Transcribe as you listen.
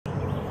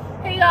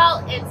Hey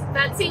y'all, it's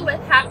Betsy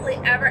with Happily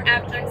Ever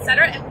After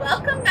Etc. and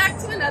welcome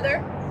back to another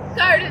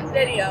garden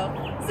video.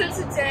 So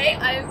today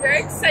I am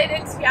very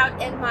excited to be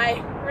out in my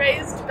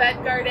raised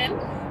bed garden.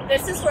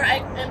 This is where I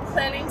am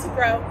planning to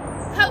grow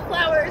cut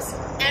flowers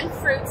and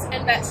fruits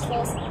and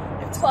vegetables. I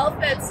have 12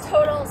 beds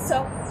total,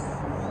 so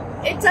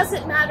it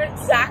doesn't matter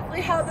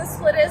exactly how the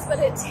split is, but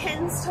it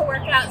tends to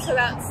work out to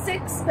about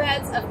 6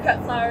 beds of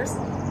cut flowers,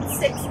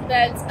 6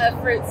 beds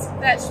of fruits,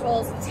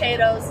 vegetables,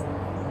 potatoes,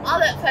 all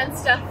that fun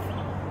stuff.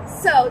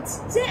 So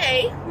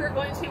today we're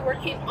going to be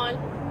working on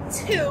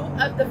 2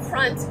 of the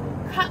front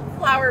cut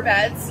flower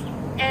beds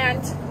and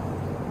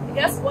I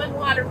guess 1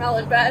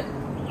 watermelon bed.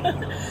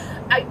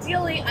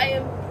 Ideally, I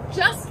am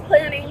just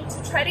planning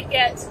to try to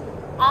get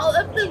all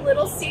of the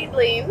little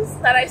seedlings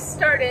that I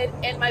started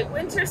in my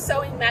winter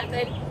sowing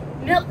method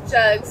milk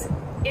jugs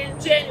in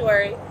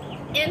January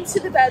into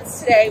the beds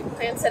today,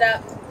 planted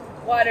up,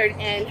 watered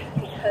in,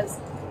 because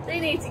they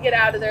need to get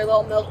out of their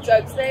little milk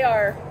jugs.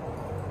 They're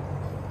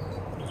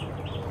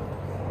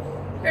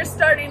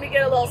starting to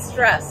get a little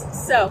stressed.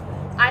 So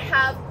I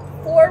have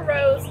 4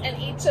 rows in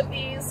each of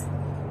these.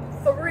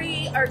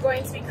 3 are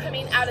going to be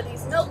coming out of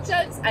these milk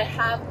jugs. I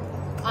have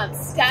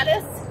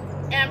Statice,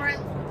 Amaranth,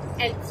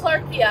 and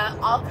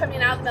Clarkia all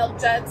coming out of milk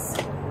jugs.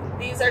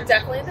 These are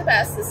definitely the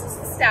best. This is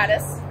the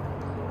Statice.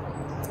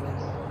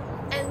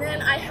 And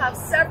then I have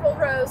several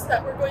rows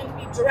that we're going to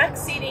be direct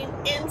seeding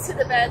into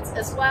the beds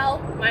as well.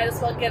 Might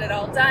as well get it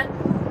all done.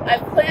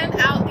 I've planned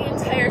out the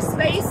entire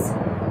space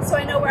so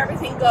I know where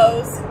everything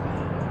goes.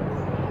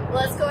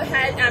 Let's go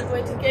ahead and I'm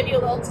going to give you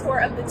a little tour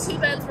of the 2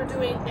 beds we're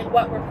doing and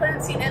what we're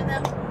planting in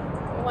them.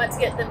 We want to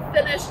get them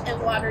finished and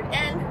watered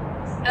in,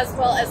 as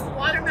well as the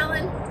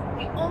watermelon.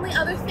 The only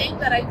other thing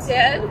that I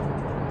did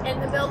in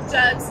the milk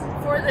jugs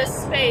for this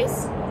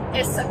space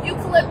is some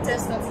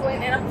eucalyptus that's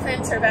going in a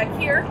planter back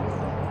here.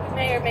 We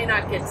may or may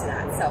not get to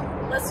that.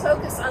 So let's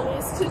focus on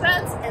these 2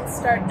 beds and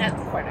start at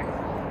the corner.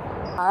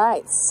 All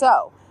right,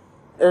 so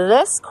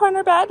this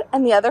corner bed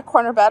and the other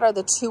corner bed are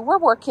the 2 we're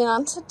working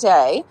on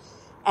today.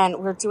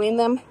 And we're doing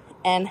them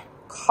in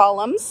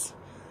columns.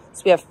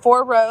 So we have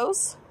 4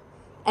 rows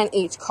in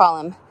each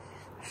column.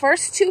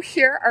 First 2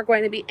 here are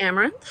going to be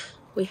Amaranth.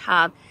 We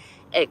have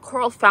a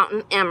Coral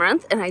Fountain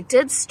Amaranth, and I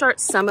did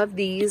start some of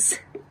these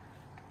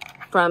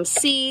from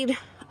seed,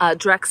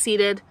 direct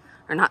seeded,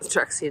 or not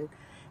direct seeded,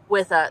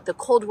 with the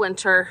cold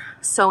winter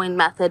sowing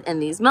method in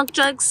these milk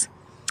jugs.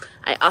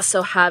 I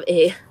also have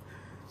a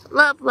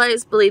Love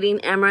Lies Bleeding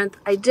Amaranth.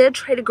 I did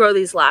try to grow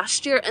these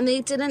last year and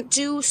they didn't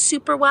do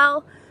super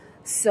well.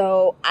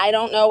 So I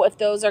don't know if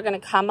those are going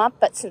to come up,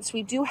 but since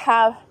we do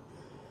have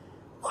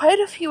quite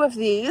a few of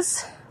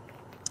these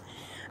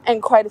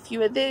and quite a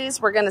few of these,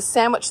 we're going to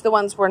sandwich the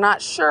ones we're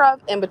not sure of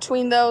in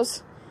between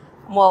those.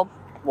 We'll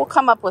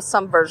come up with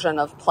some version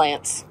of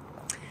plants.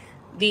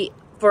 The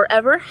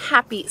Forever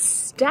Happy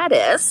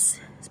Statice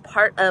is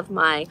part of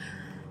my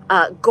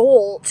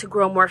goal to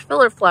grow more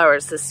filler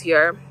flowers this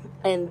year,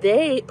 and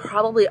they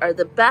probably are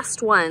the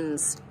best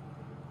ones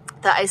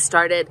that I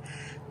started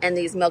in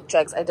these milk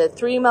jugs. I did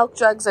 3 milk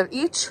jugs of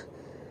each,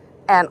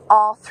 and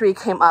all 3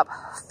 came up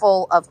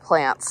full of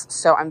plants.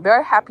 So I'm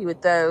very happy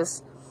with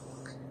those.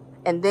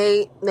 And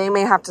they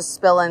may have to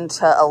spill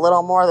into a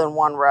little more than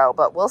 1 row,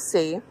 but we'll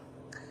see.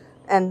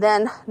 And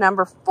then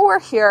number 4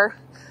 here,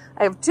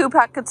 I have 2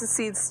 packets of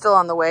seeds still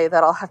on the way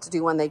that I'll have to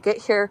do when they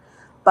get here.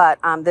 But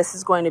this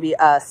is going to be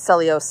a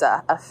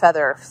celiosa, a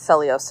feather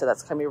celiosa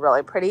that's going to be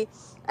really pretty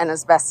and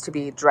is best to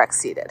be direct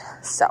seeded.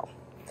 So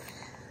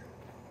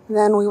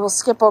then we will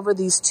skip over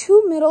these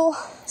 2 middle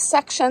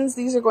sections.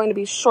 These are going to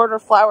be shorter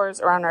flowers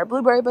around our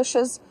blueberry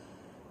bushes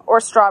or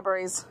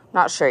strawberries,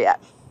 not sure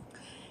yet.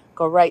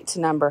 Go right to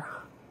number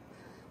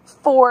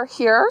 4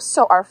 here.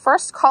 So our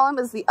first column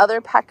is the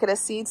other packet of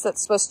seeds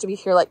that's supposed to be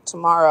here like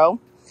tomorrow.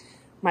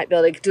 Might be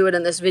able to do it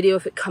in this video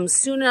if it comes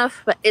soon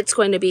enough, but it's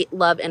going to be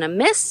Love in a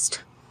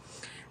Mist.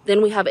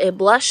 Then we have a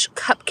Blush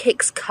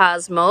Cupcakes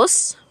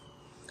Cosmos,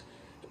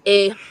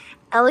 a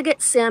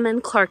Elegant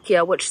Salmon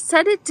Clarkia, which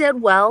said it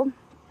did well.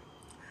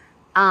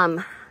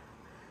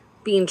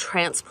 Being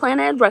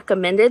transplanted,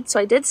 recommended. So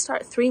I did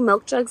start 3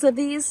 milk jugs of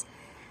these,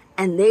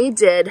 and they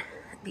did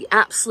the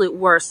absolute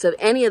worst of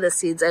any of the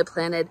seeds I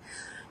planted.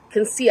 You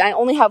can see I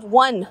only have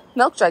 1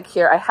 milk jug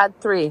here. I had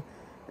 3.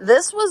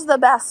 This was the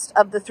best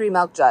of the 3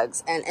 milk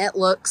jugs, and it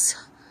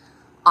looks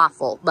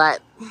awful,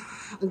 but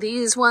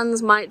these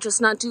ones might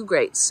just not do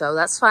great, so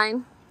that's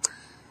fine.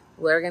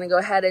 We're going to go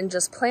ahead and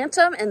just plant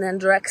them and then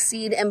direct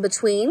seed in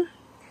between.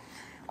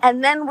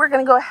 And then we're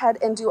going to go ahead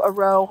and do a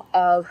row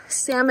of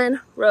salmon,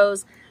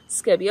 rose,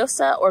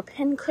 scabiosa, or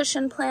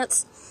pincushion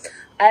plants.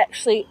 I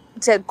actually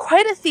did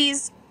quite a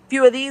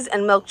few of these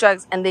in milk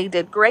jugs, and they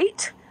did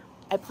great.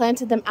 I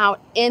planted them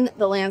out in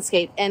the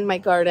landscape in my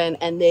garden,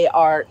 and they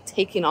are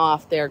taking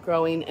off. They're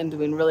growing and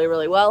doing really,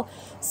 really well.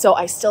 So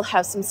I still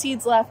have some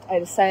seeds left. I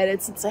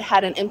decided since I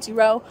had an empty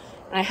row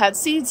and I had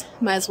seeds,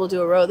 might as well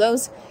do a row of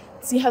those,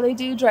 see how they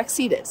do direct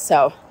seeded.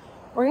 So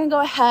we're going to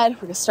go ahead.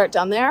 We're going to start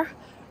down there,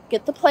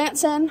 get the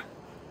plants in,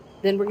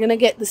 then we're going to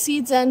get the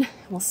seeds in.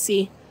 We'll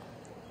see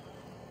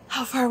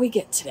how far we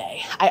get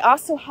today. I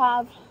also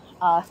have,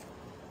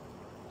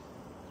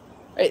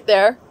 right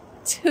there,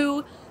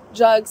 2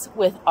 jugs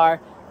with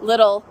our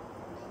little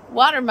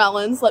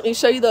watermelons. Let me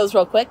show you those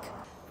real quick.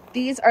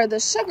 These are the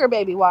Sugar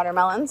Baby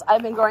watermelons.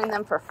 I've been growing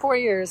them for 4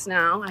 years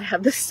now. I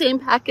have the same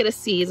packet of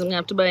seeds. I'm gonna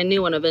have to buy a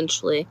new one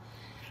eventually.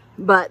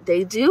 But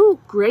they do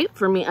great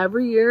for me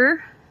every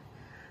year.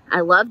 I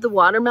love the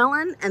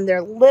watermelon, and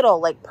they're little,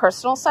 like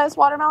personal size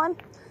watermelon.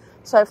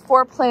 So I have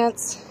 4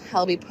 plants.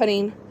 I'll be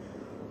putting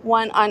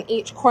 1 on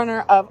each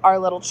corner of our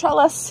little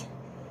trellis.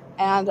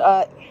 And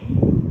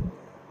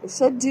they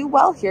should do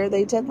well here.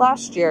 They did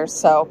last year.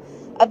 So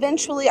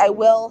eventually I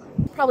will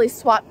probably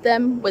swap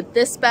them with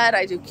this bed.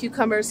 I do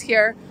cucumbers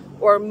here,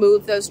 or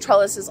move those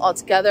trellises all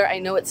together. I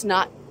know it's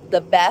not the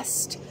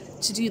best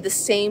to do the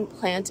same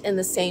plant in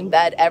the same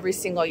bed every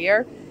single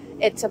year.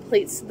 It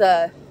depletes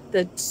the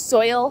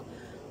soil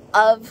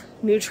of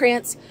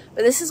nutrients,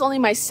 but this is only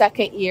my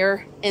 2nd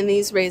year in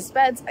these raised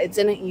beds. I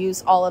didn't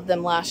use all of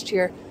them last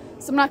year,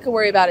 so I'm not gonna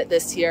worry about it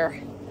this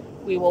year.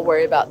 We will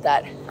worry about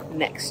that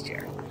next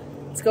year.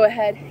 Let's go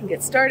ahead and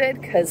get started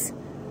because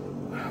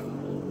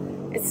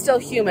it's still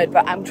humid,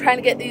 but I'm trying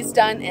to get these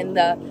done in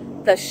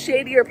the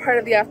shadier part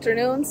of the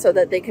afternoon so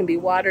that they can be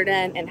watered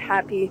in and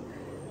happy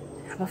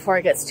before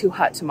it gets too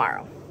hot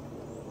tomorrow.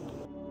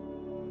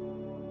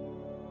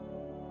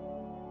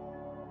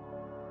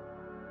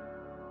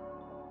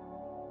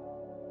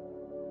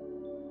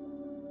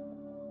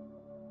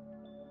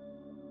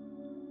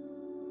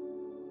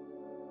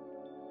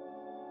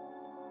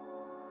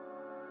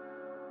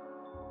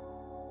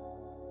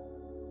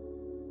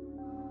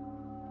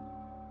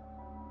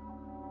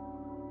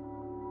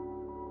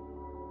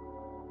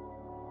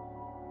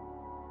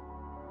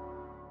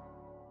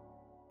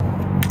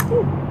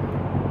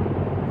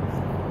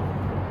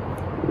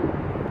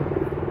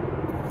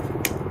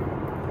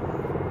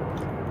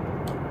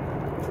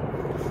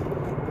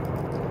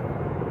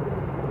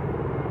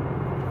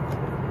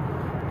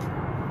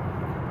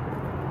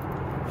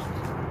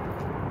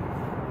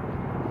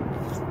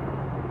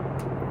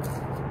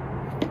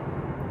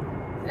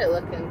 They're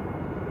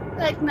looking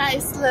like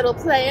nice little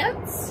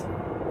plants.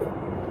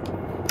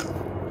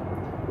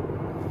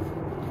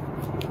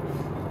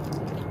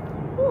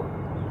 Whew.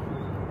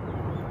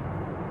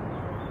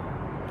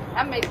 I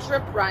have my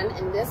drip run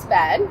in this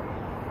bed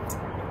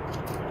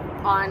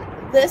on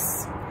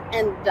this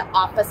and the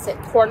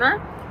opposite corner.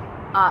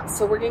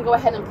 So we're gonna go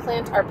ahead and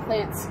plant our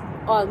plants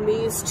on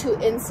these 2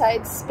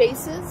 inside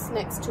spaces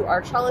next to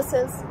our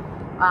trellises,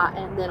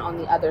 and then on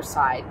the other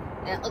side.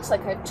 And it looks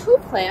like I have 2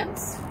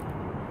 plants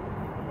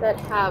that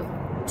have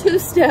 2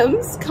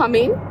 stems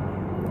coming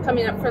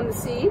up from the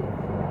seed,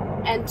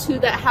 and 2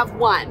 that have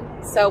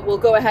 1. So we'll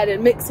go ahead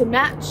and mix and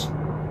match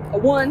a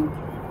 1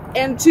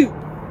 and 2.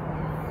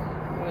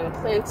 I'm gonna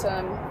plant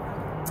them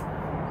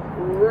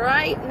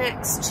right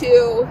next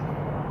to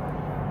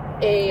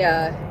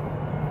a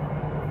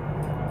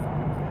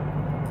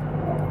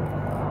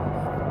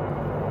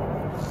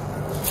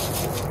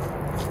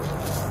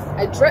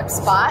drip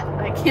spot.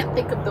 I can't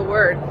think of the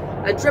word.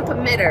 A drip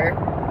emitter.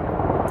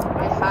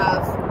 I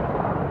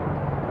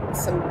have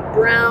some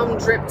brown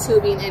drip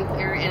tubing in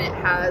here, and it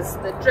has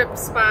the drip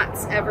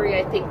spots every,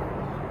 I think,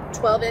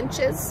 12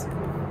 inches.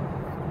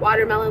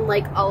 Watermelon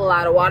like a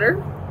lot of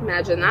water.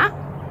 Imagine that.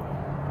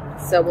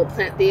 So we'll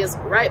plant these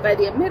right by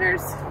the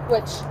emitters,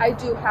 which I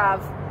do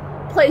have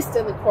placed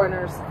in the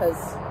corners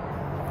because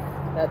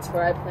that's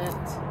where I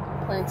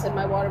planted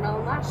my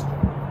watermelon last year.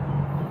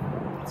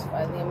 Let's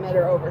find the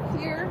emitter over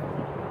here.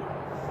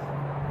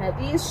 Now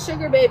these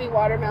Sugar Baby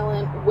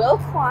watermelon will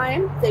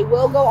climb. They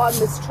will go on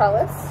this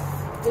trellis.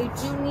 They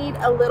do need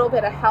a little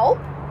bit of help.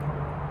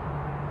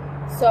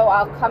 So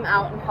I'll come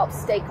out and help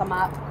stake them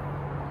up.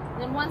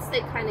 And then once they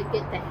kind of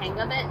get the hang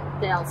of it,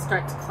 they'll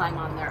start to climb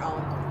on their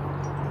own.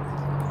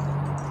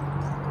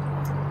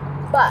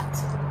 But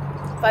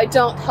if I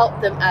don't help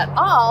them at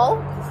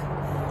all,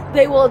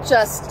 they will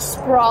just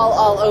sprawl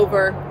all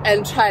over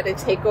and try to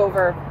take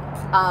over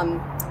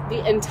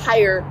the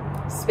entire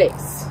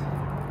space.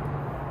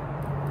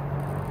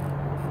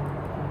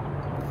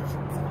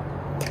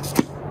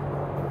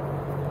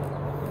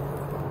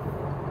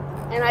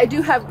 And I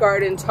do have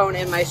garden tone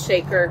in my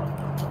shaker.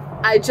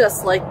 I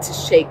just like to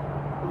shake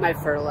my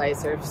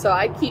fertilizer. So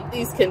I keep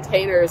these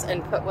containers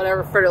and put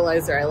whatever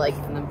fertilizer I like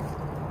in them.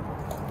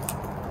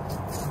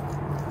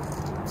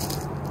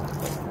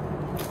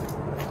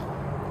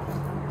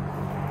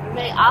 You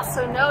may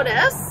also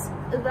notice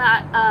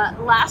that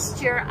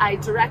last year I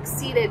direct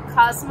seeded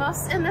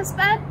Cosmos in this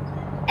bed,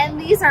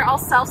 and these are all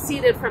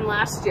self-seeded from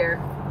last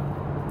year.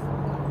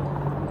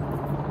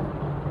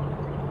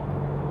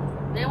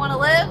 They want to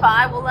live,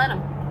 I will let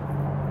them.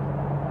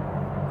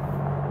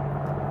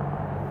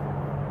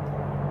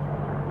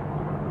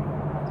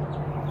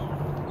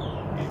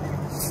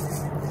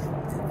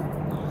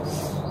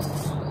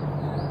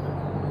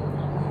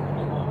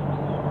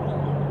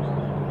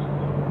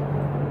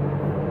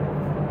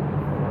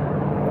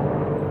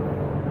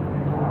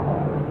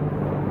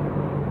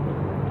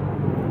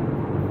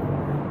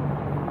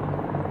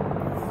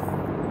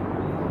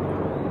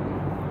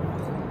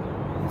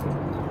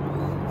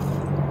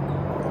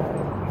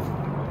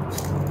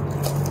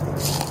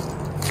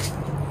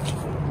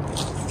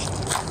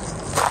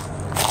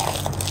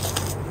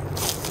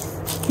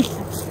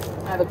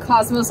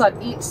 cosmos on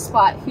each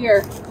spot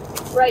here,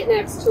 right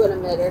next to an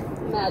emitter.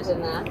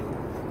 Imagine that.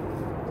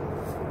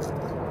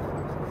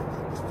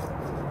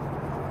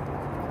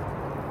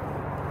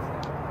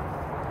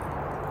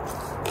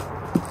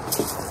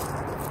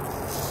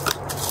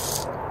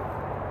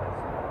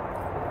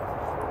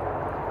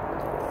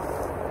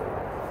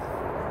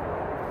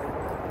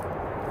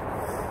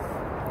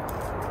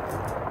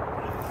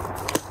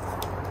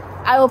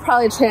 I will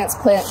probably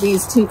transplant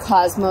these two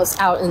cosmos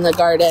out in the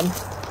garden,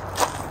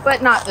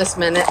 but not this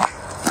minute.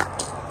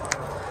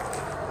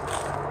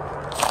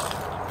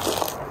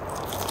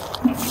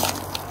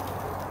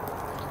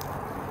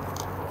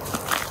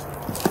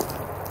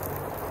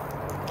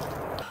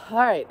 All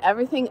right,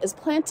 everything is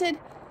planted.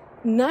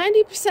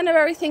 90% of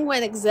everything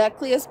went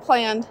exactly as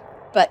planned,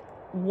 but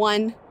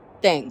one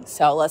thing.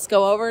 So let's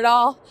go over it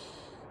all,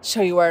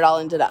 show you where it all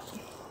ended up.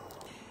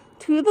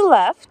 To the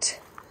left,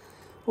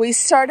 we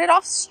started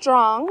off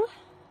strong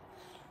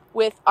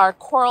with our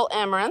coral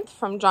amaranth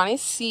from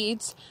Johnny's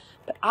Seeds,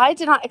 but I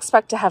did not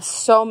expect to have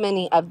so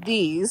many of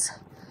these.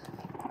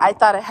 I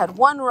thought I had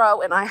one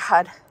row and I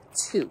had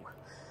two.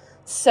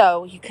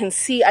 So you can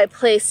see I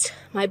placed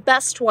my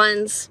best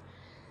ones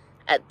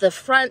at the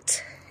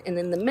front and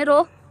in the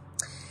middle.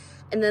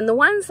 And then the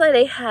ones that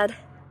I had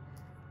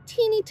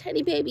teeny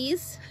tiny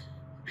babies,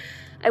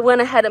 I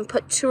went ahead and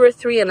put 2 or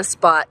 3 in a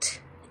spot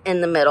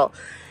in the middle.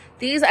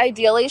 These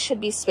ideally should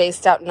be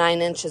spaced out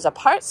 9 inches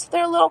apart, so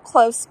they're a little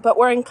close, but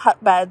we're in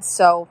cut beds,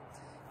 so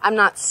I'm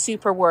not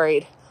super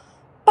worried.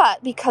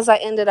 But because I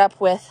ended up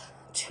with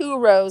 2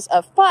 rows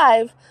of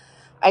 5,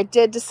 I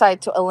did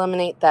decide to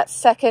eliminate that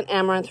second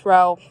amaranth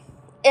row.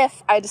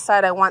 If I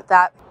decide I want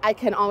that, I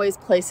can always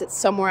place it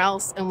somewhere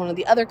else in one of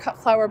the other cut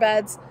flower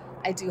beds.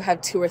 I do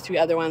have 2 or 3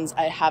 other ones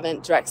I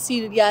haven't direct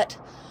seeded yet.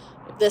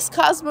 This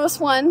cosmos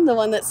one, the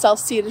one that's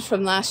self-seeded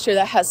from last year,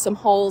 that has some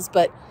holes,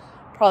 but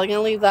probably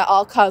gonna leave that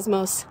all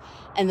cosmos.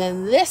 And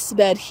then this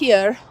bed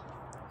here,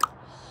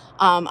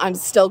 I'm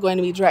still going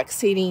to be direct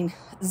seeding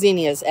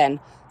zinnias in,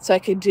 so I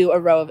could do a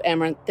row of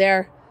amaranth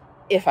there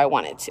if I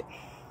wanted to.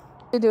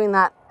 I'll be doing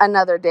that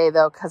another day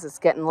though, because it's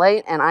getting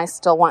late and I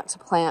still want to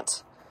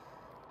plant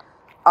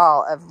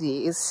all of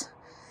these.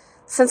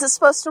 Since it's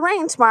supposed to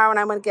rain tomorrow, and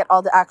I'm going to get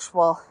all the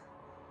actual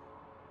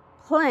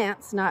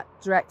plants, not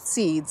direct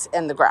seeds,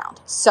 in the ground.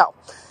 So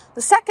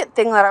the second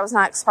thing that I was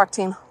not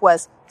expecting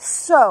was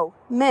so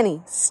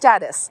many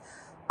Statice.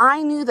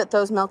 I knew that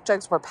those milk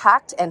jugs were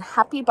packed and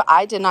happy, but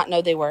I did not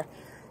know they were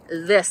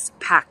this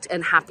packed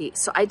and happy.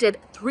 So I did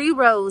 3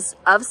 rows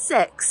of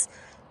 6,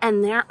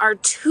 and there are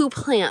 2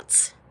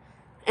 plants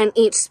in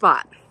each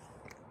spot.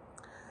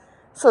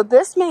 So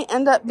this may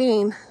end up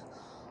being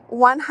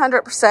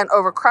 100%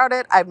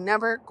 overcrowded. I've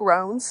never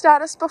grown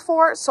Statice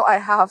before, so I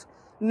have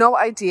no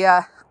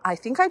idea. I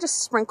think I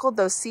just sprinkled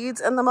those seeds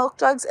in the milk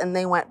jugs and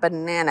they went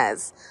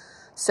bananas.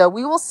 So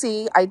we will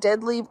see. I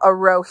did leave a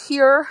row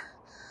here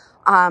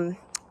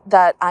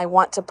that I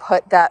want to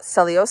put that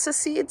Celiosa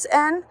seeds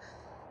in.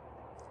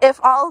 If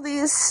all of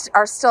these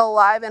are still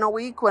alive in a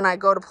week when I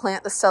go to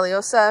plant the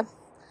Celiosa,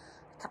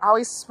 I can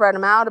always spread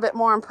them out a bit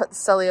more and put the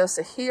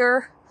Celiosa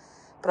here.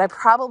 But I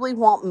probably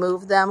won't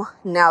move them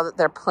now that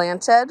they're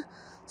planted.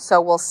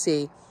 So we'll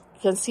see. You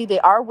can see they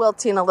are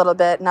wilting a little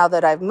bit now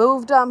that I've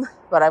moved them,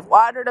 but I've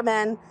watered them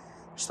in.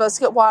 They're supposed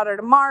to get water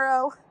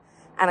tomorrow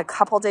and a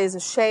couple days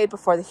of shade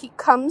before the heat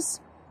comes.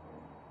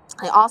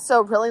 I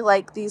also really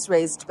like these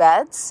raised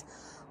beds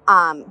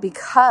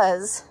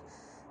because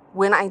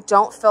when I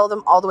don't fill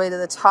them all the way to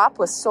the top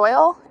with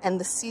soil and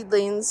the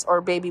seedlings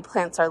or baby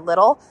plants are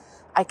little,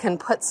 I can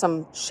put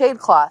some shade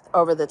cloth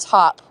over the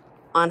top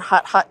on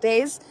hot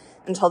days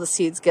until the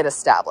seeds get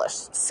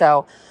established.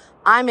 So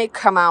I may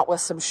come out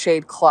with some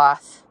shade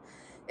cloth.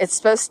 It's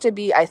supposed to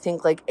be, I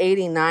think, like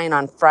 89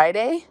 on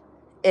Friday.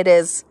 It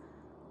is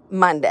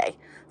Monday.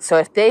 So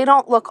if they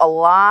don't look a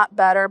lot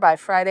better by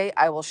Friday,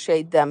 I will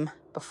shade them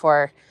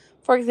before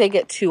they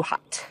get too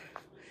hot.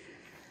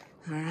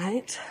 All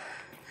right.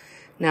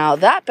 Now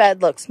that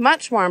bed looks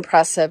much more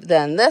impressive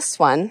than this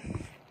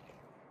one.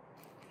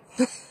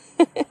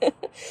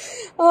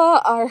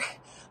 Oh,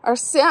 our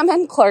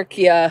salmon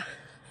Clarkia.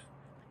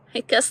 I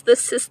guess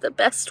this is the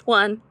best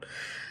one.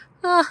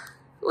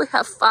 We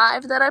have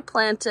 5 that I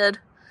planted.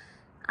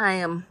 I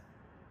am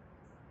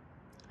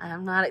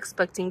not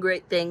expecting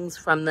great things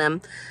from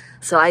them.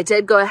 So I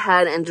did go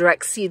ahead and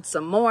direct seed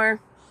some more.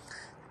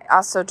 I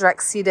also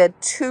direct seeded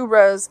 2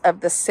 rows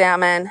of the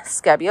salmon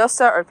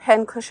scabiosa or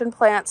pincushion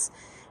plants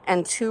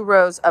and 2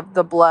 rows of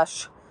the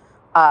blush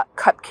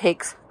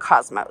cupcakes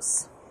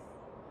cosmos.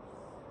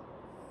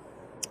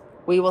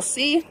 We will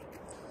see.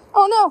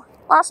 Oh no,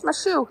 lost my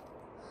shoe.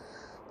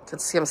 You can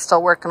see I'm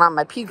still working on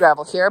my pea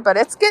gravel here, but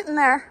it's getting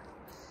there.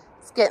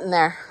 It's getting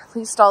there. At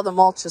least all the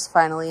mulch is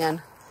finally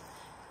in.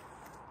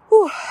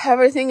 Whew,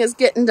 everything is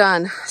getting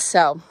done.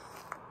 So,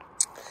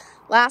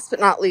 last but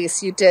not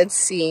least, you did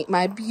see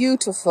my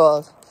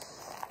beautiful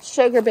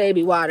sugar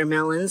baby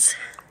watermelons.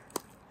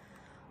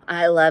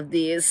 I love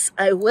these.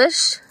 I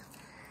wish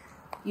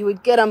you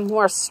would get them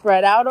more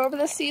spread out over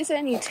the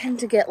season. You tend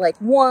to get like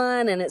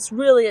one and it's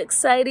really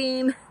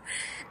exciting.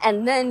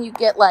 And then you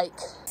get like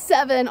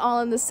 7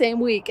 all in the same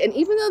week. And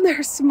even though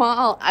they're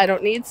small, I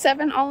don't need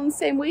 7 all in the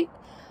same week.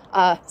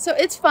 So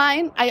it's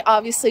fine. I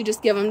obviously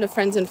just give them to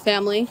friends and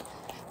family.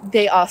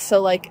 They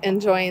also like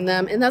enjoying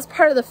them. And that's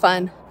part of the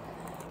fun.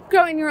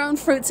 Growing your own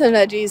fruits and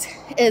veggies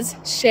is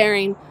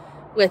sharing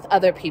with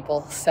other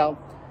people. So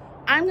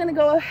I'm gonna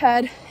go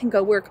ahead and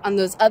go work on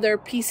those other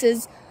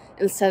pieces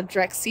instead of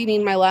direct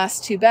seeding my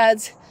last 2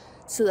 beds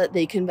so that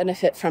they can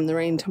benefit from the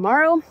rain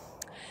tomorrow.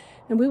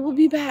 And we will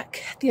be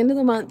back at the end of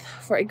the month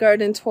for a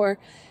garden tour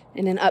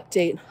and an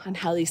update on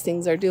how these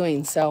things are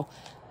doing. So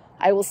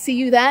I will see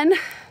you then.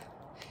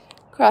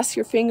 Cross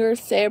your fingers,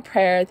 say a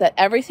prayer that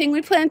everything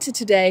we planted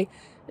today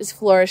is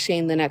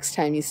flourishing the next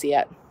time you see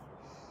it.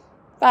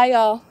 Bye,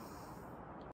 y'all.